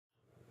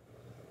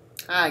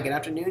Hi, good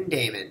afternoon,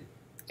 Damon.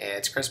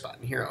 It's Chris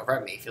Button here over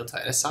at Mayfield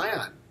Toyota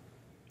Scion.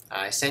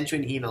 I sent you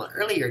an email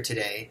earlier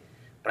today,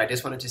 but I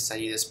just wanted to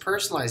send you this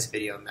personalized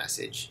video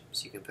message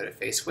so you can put a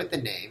face with the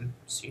name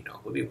so you know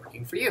who will be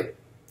working for you.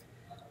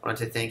 I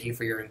wanted to thank you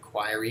for your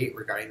inquiry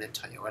regarding the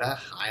Toyota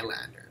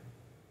Highlander.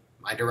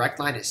 My direct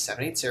line is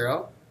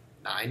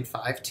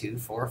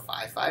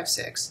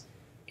 780-952-4556.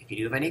 If you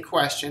do have any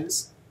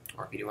questions,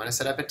 or if you do want to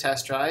set up a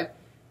test drive,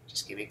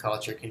 just give me a call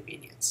at your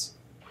convenience.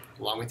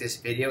 Along with this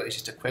video is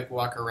just a quick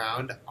walk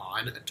around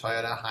on a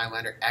Toyota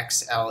Highlander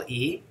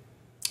XLE.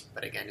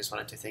 But again, just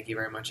wanted to thank you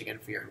very much again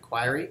for your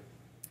inquiry.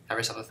 Have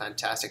yourself a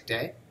fantastic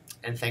day,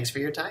 and thanks for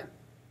your time.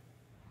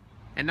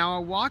 And now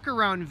a walk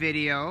around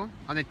video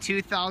on the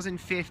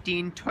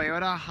 2015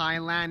 Toyota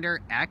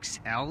Highlander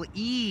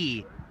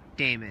XLE,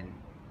 Damon.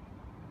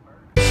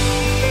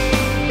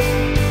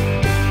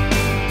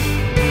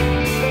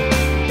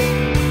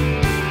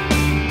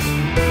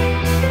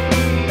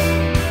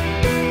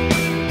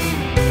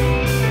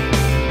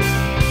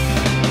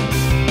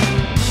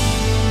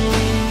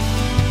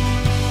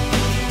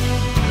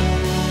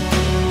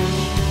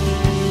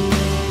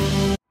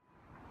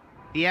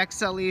 The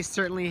XLE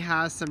certainly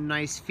has some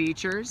nice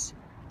features,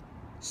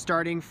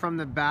 starting from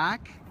the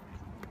back.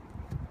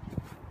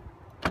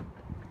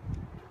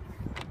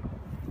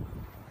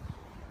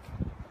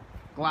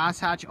 Glass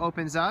hatch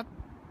opens up.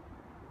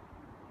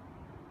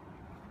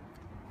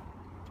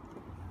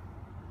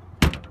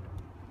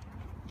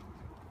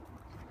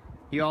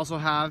 You also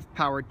have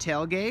powered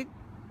tailgate.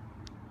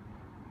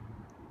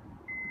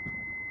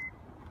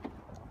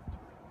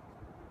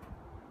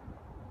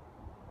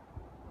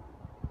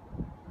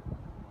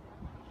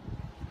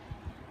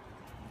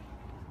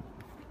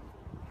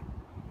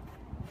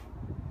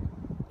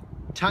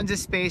 Tons of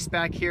space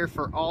back here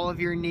for all of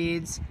your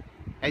needs.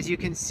 As you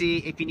can see,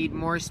 if you need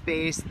more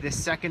space, the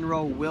second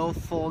row will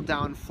fold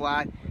down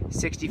flat,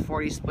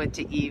 60-40 split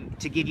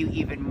to give you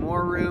even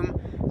more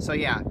room. So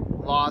yeah,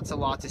 lots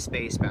of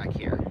space back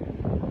here.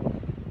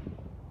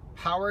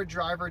 Power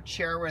driver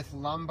chair with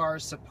lumbar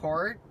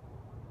support.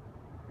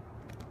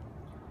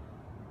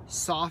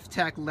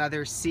 Soft-tech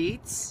leather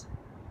seats.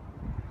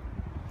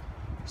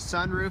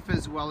 Sunroof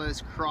as well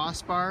as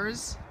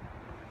crossbars.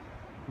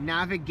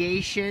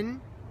 Navigation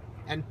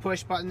and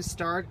push button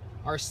start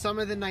are some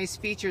of the nice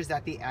features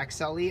that the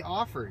XLE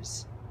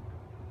offers.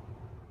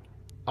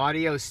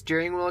 Audio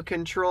steering wheel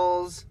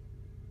controls,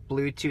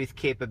 Bluetooth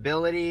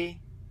capability.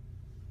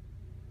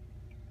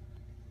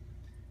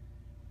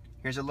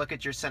 Here's a look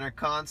at your center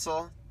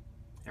console.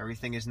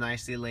 Everything is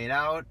nicely laid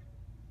out.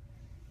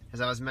 As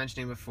I was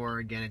mentioning before,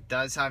 again, it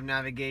does have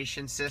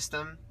navigation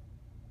system.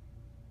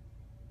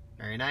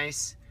 Very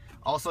nice.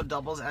 Also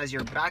doubles as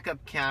your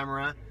backup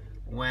camera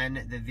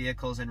when the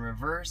vehicle's in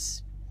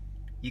reverse.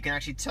 You can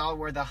actually tell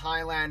where the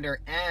Highlander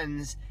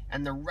ends,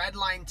 and the red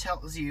line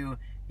tells you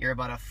you're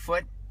about a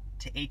foot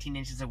to 18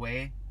 inches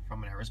away from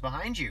whatever's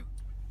behind you.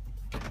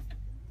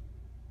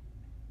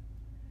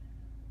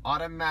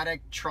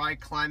 Automatic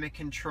tri-climate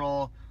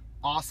control,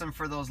 awesome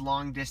for those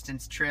long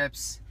distance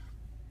trips.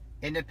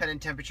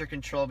 Independent temperature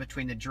control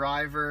between the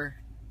driver,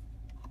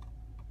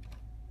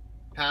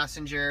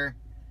 passenger,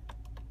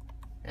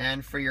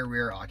 and for your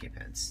rear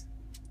occupants.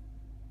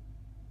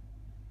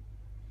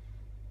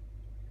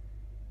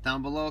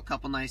 Down below, a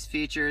couple nice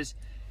features.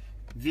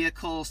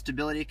 Vehicle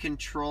stability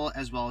control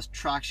as well as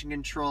traction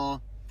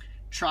control.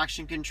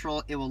 Traction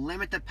control, it will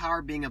limit the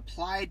power being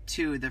applied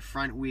to the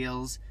front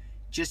wheels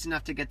just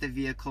enough to get the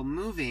vehicle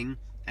moving,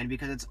 and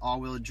because it's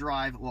all-wheel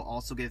drive, it will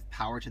also give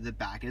power to the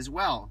back as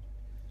well.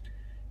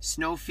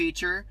 Snow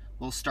feature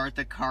will start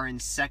the car in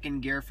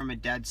second gear from a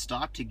dead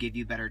stop to give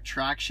you better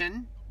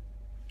traction.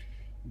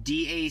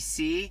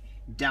 DAC,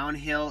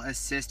 downhill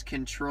assist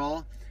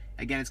control.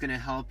 Again, it's going to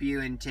help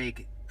you and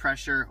take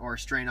pressure or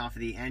strain off of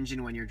the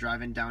engine when you're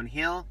driving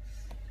downhill.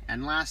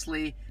 And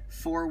lastly,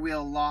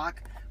 four-wheel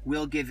lock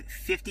will give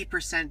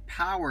 50%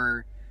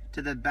 power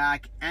to the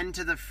back and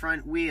to the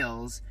front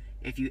wheels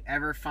if you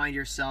ever find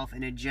yourself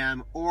in a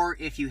jam or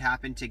if you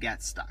happen to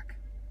get stuck.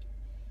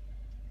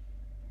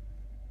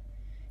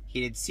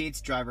 Heated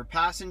seats, driver,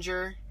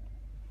 passenger.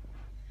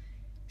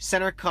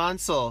 Center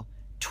console,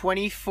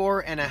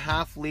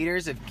 24.5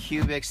 liters of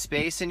cubic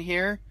space in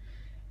here.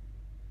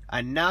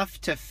 Enough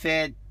to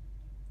fit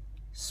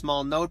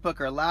small notebook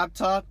or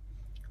laptop,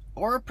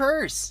 or a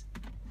purse.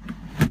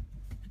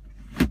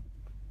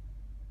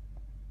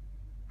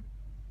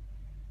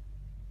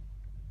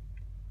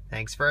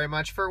 Thanks very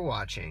much for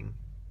watching.